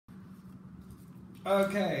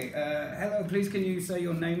Okay, hello, please can you say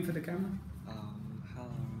your name for the camera? Hello,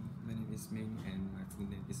 my name is Minh and my full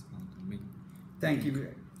name is Minh. Thank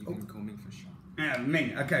you. You can call me for short.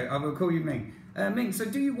 Ming, okay, I will call you Ming. Ming, so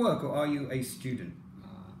do you work or are you a student?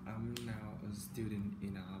 I'm now a student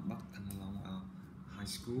in Bắc Thăng Long High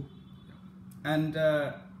School. Yeah. And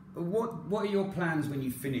what are your plans when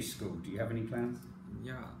you finish school? Do you have any plans?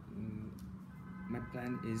 Yeah, my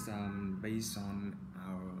plan is based on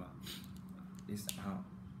our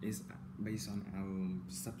is based on our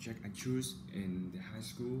subject I choose in the high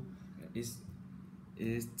school.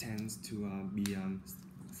 It tends to be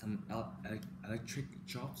some electric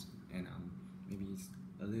jobs and maybe it's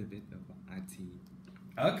a little bit of IT.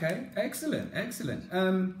 Okay, excellent, excellent.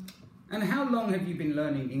 And how long have you been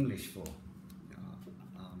learning English for?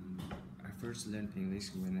 I first learned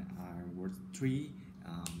English when I was 3.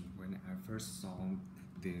 When I first saw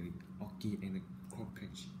the hockey and the croquet.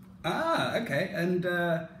 Ah, okay. And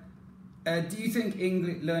do you think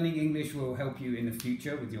learning English will help you in the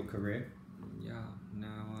future with your career? Yeah.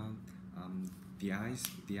 Now the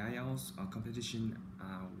IELTS competition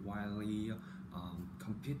widely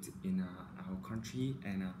compete in our country,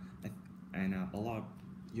 and a lot of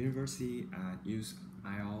university use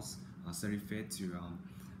IELTS certificate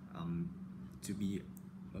to be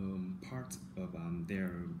part of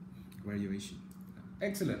their graduation.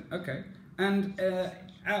 Excellent. Okay. And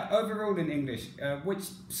overall in English, which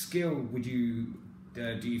skill would you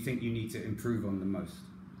do you think you need to improve on the most?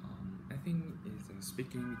 I think it's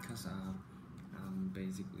speaking because I'm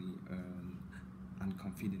basically an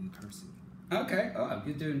unconfident person. Okay. Oh,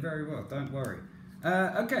 you're doing very well. Don't worry.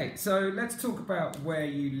 Okay, so let's talk about where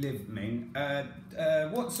you live, Ming.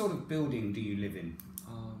 What sort of building do you live in?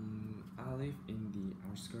 I live in the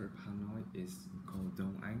outskirts of Hanoi. It's called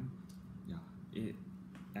Dong Anh.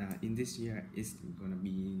 Yeah, in this year it's gonna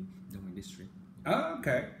be Dong Anh district. Oh,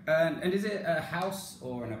 okay. And is it a house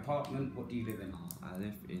or an apartment? What do you live in? I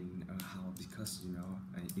live in a house because in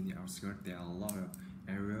the outskirts there are a lot of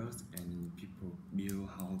areas and people build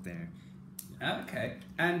house there. Yeah. Okay.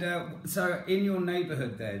 And so in your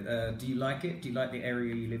neighborhood there, do you like it? Do you like the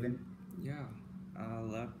area you live in? Yeah, I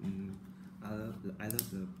love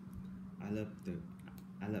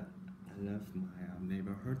my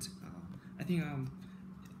neighborhood. I think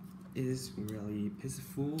it is really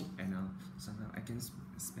peaceful, and sometimes I can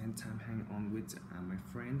spend time hanging on with my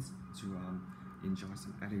friends to enjoy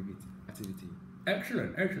some activity.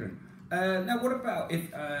 Excellent, excellent. Now, what about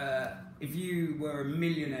if you were a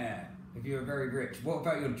millionaire? If you were very rich, what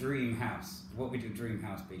about your dream house? What would your dream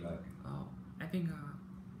house be like? Oh, I think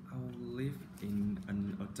I will live in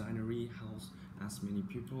an ordinary house as many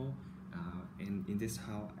people, and in this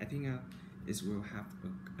house, I think it will have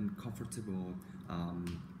a comfortable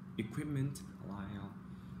equipment like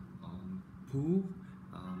pool,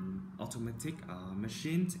 automatic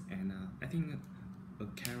machines, and I think a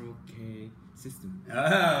karaoke system.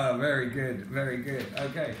 Ah, very good, very good.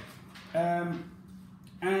 Okay.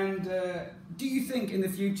 And do you think in the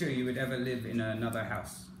future you would ever live in another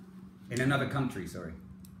house? In another country, sorry.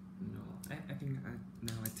 No, I think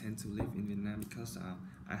now I tend to live in Vietnam because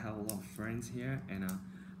I have a lot of friends here, and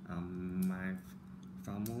my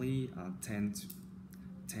family tend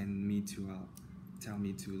me to tell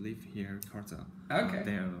me to live here because Okay.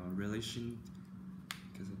 their relation,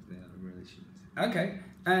 because of their relations. Okay.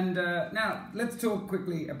 And now let's talk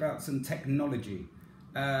quickly about some technology.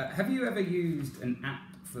 Have you ever used an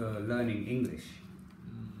app for learning English?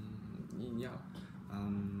 Yeah.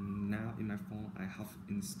 Now in my phone I have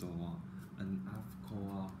installed an app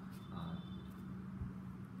called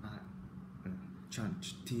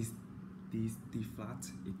T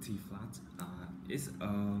flat. It's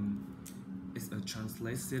a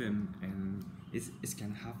translate system, and it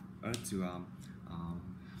can help us to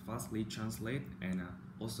fastly translate, and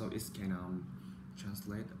also it can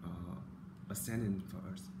translate a sentence for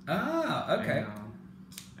us. Ah, okay.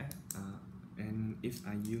 And if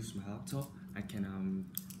I use my laptop, I can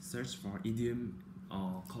search for idiom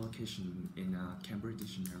or collocation in a Cambridge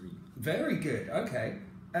dictionary. Very good. Okay.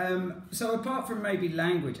 So apart from maybe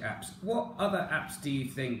language apps, what other apps do you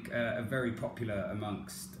think are very popular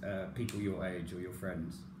amongst people your age or your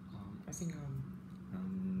friends? I think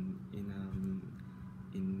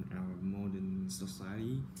in our modern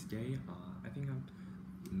society today, I think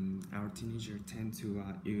our teenagers tend to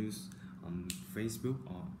use Facebook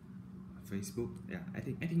or Facebook. Yeah, I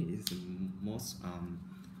think it is the most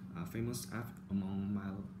famous app among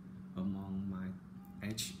my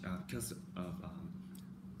age because of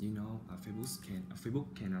Facebook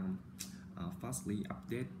can fastly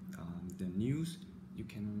update the news. You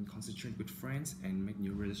can concentrate with friends and make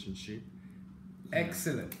new relationship.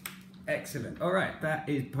 Excellent, excellent. All right, that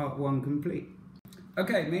is part one complete.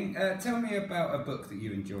 Okay, Minh, tell me about a book that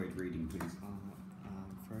you enjoyed reading, please.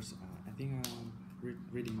 First, I think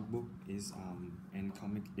reading book is and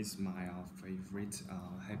comic is my favorite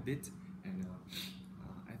habit, and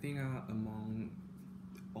I think among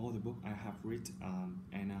all the book I have read,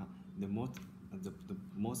 and the most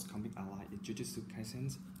comic I like is Jujutsu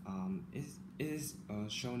Kaisen. It is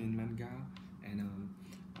shown in manga, and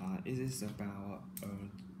it is about a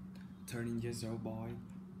 13-year-old boy.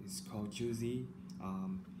 It's called Juzi.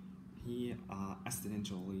 He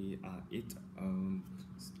accidentally ate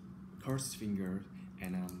cursed finger,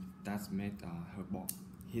 and that's made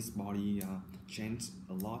his body change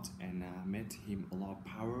a lot, and made him a lot of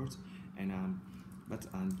powers. And but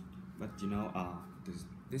you know,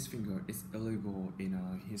 this finger is illegal in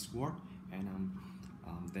his world, and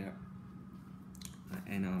there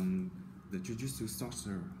and the Jujutsu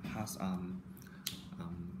sorcerer has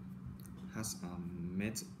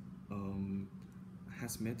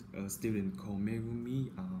made a student called Megumi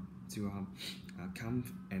to come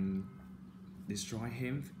and destroy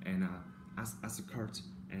him, and as a curse,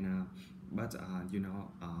 and but you know,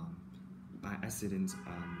 by accident,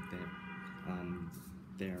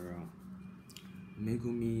 their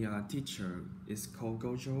Megumi teacher is called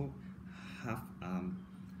Gojo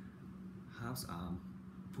has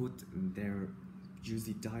put their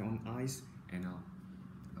Juicy die on ice, and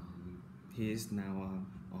he is now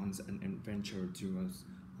on an adventure to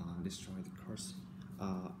destroy the curse.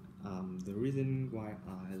 The reason why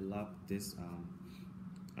I love this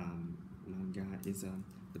manga is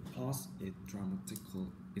the plot is dramatical.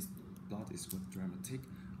 Its plot is dramatic.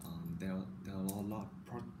 There are a lot of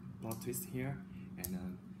plot twists here,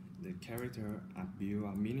 and the character are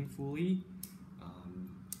built meaningfully.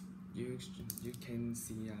 You can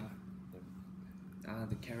see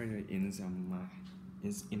the character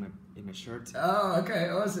is in my shirt. Oh, okay,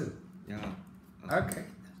 awesome. Yeah. Okay.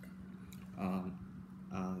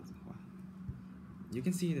 You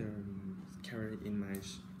can see the character in my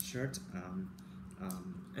shirt.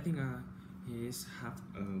 I think he is have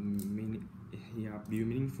he are built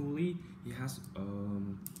meaningfully. He has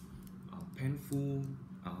painful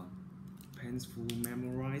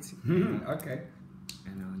memorized. Okay.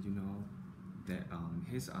 And you know that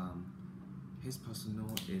his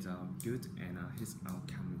personal is good, and his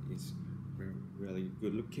outcome is really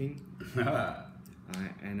good looking.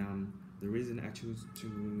 And the reason I choose to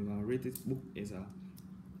read this book is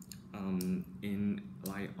in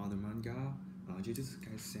like other manga, Jujutsu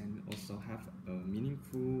Kaisen also have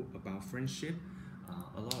meaningful about friendship.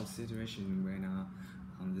 A lot of situations when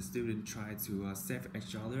the students try to save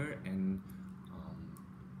each other, and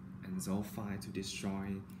so fight to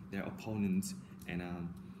destroy their opponents. And I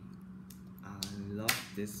love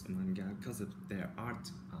this manga because of their art.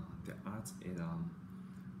 The art is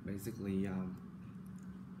basically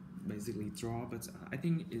draw, but I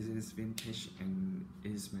think it is vintage and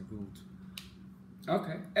is my good.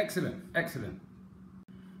 Okay, excellent, excellent.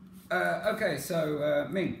 Okay, so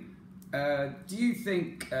Minh, do you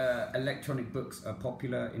think electronic books are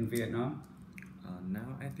popular in Vietnam?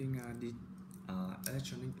 Now I think the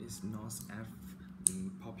electronic is not as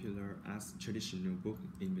popular as traditional book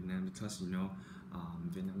in Vietnam, because you know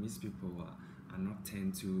Vietnamese people are not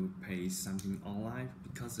tend to pay something online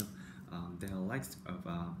because of their lack of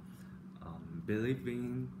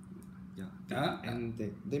believing. And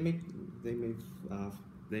they may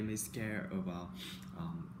scare of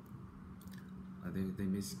they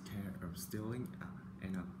may scare of stealing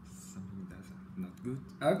and something that's not good.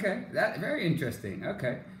 Okay, that's very interesting.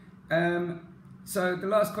 Okay. So the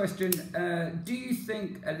last question, do you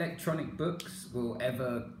think electronic books will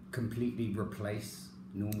ever completely replace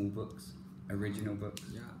normal books, original books?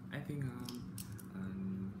 Yeah, I think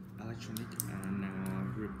electronic are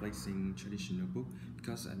now replacing traditional book,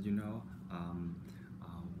 because you know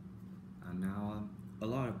now a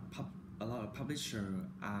lot of publishers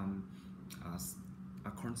are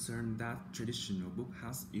concerned that traditional book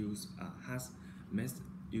has messed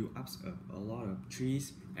you up a lot of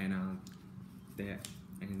trees, and the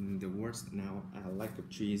words now lack of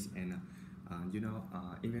trees, and you know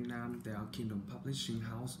in Vietnam there are Kingdom Publishing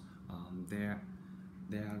House. They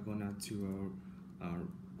are gonna to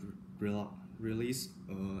release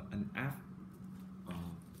an app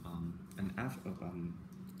of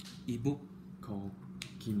ebook called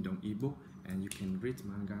Kingdom ebook, and you can read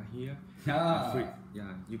manga here free.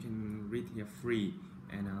 Yeah, you can read here free,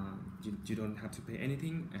 and you don't have to pay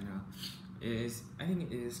anything, and I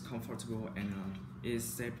think it is comfortable, and it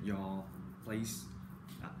save your place.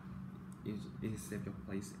 It save your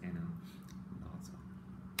place, and also.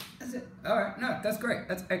 is it? All right, no, that's great.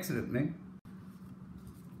 That's excellent, Ming.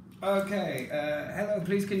 Okay, hello,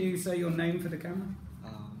 please can you say your name for the camera?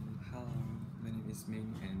 Hello, my name is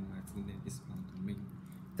Minh and my full name is Minh.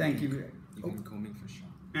 Thank you. You can call me for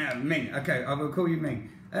short. Ming, okay, I will call you Ming.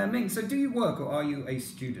 Ming, so do you work or are you a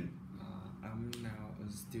student? I'm now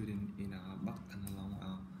a student in Bắc Thăng Long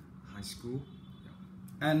High School.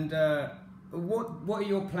 Yeah. And what are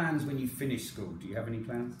your plans when you finish school? Do you have any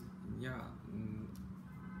plans? Yeah,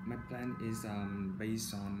 my plan is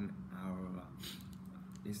based on our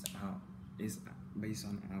is based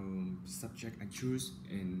on our subject I choose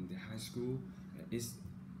in the high school.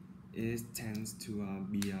 It tends to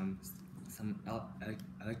be some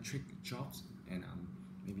electric jobs and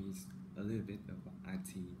maybe it's a little bit of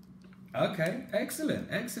IT. Okay, excellent,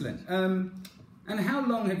 excellent. And how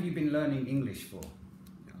long have you been learning English for?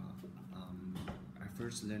 I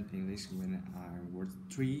first learned English when I was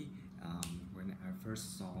 3. When I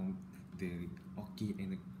first saw the hockey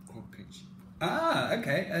and the croquet. Ah,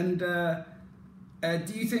 okay. And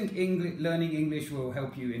do you think learning English will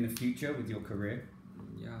help you in the future with your career?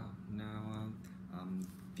 Yeah. Now,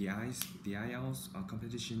 the IELTS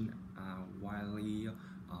competition widely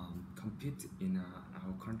compete in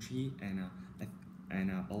our country,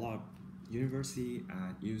 and a lot of university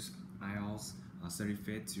use IELTS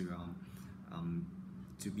certificate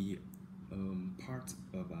to be part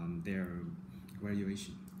of their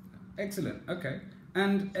graduation. Excellent. Okay.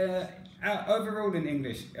 And overall in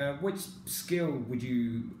English, which skill would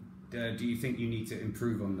you do you think you need to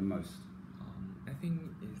improve on the most? I think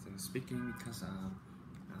it's speaking because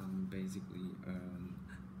I'm basically an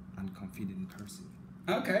unconfident person.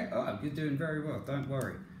 Okay. Oh, you're doing very well. Don't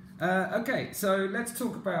worry. Okay, so let's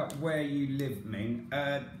talk about where you live, Ming.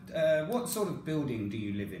 What sort of building do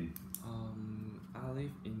you live in? I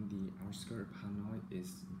live in the outskirts of Hanoi.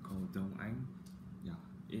 It's called Dong Anh.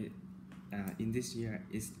 Yeah, in this year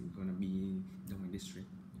it's gonna be Dong Anh district.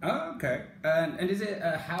 Oh, okay. And is it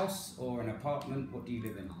a house or an apartment? What do you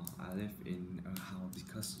live in? I live in a house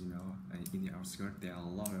because in the outskirts there are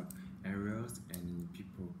a lot of areas and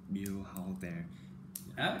people build house there.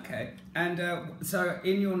 Yeah. Okay. And so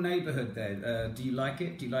in your neighborhood there, do you like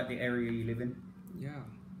it? Do you like the area you live in? Yeah,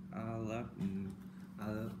 I love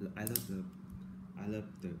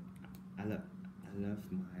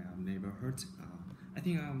my neighborhood. I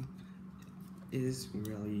think it is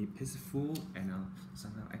really peaceful, and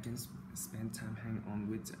sometimes I can spend time hanging on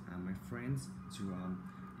with my friends to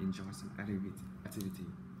enjoy some activity.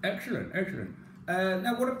 Excellent, excellent.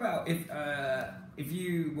 Now, what about if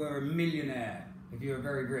you were a millionaire? If you were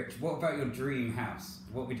very rich, what about your dream house?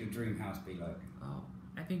 What would your dream house be like?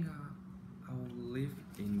 I think I will live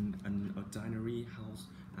in an ordinary house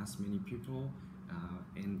as many people,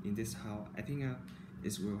 and in this house, I think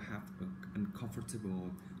it will have a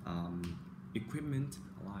comfortable equipment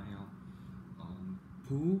like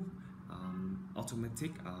pool,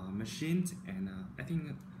 automatic machines, and I think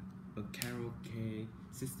a karaoke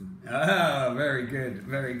system. Ah, very good,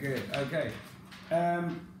 very good. Okay.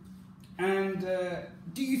 And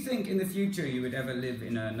do you think in the future you would ever live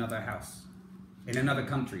in another house? In another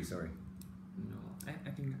country, sorry. No,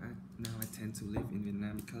 I think now I tend to live in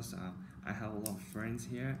Vietnam because I have a lot of friends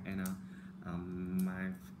here, and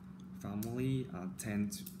my family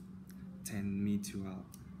tend me to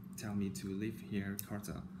tell me to live here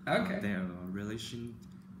because their relation,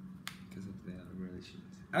 because of their relations.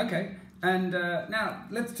 Okay, and now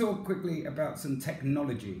let's talk quickly about some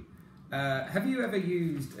technology. Have you ever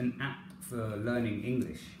used an app for learning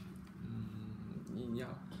English?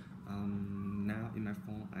 Yeah. Now in my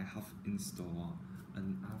phone I have installed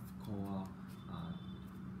an app called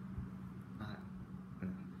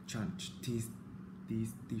T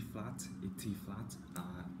flat.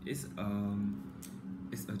 It's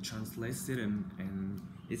a translate system, and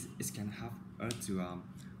it can help us to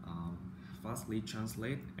fastly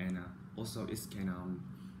translate, and also it can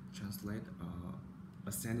translate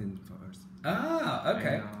a sentence for us. Ah,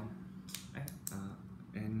 okay.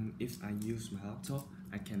 And if I use my laptop,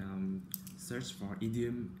 I can search for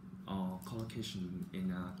idiom or collocation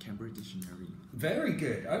in a Cambridge dictionary. Very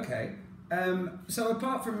good. Okay. So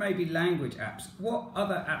apart from maybe language apps, what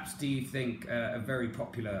other apps do you think are very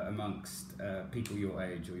popular amongst people your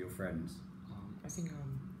age or your friends? I think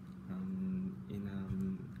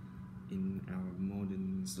in our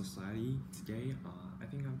modern society today, I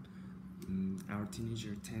think our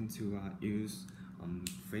teenagers tend to use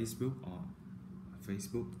Facebook or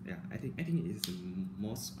Facebook. Yeah, I think it is the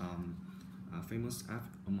most famous app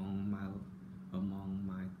among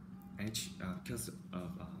my age because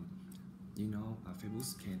of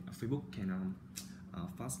Facebook can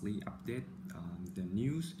fastly update the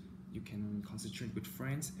news you can concentrate with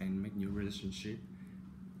friends and make new relationship.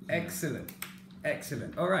 Excellent,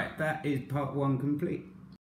 excellent. All right, that is part 1 complete.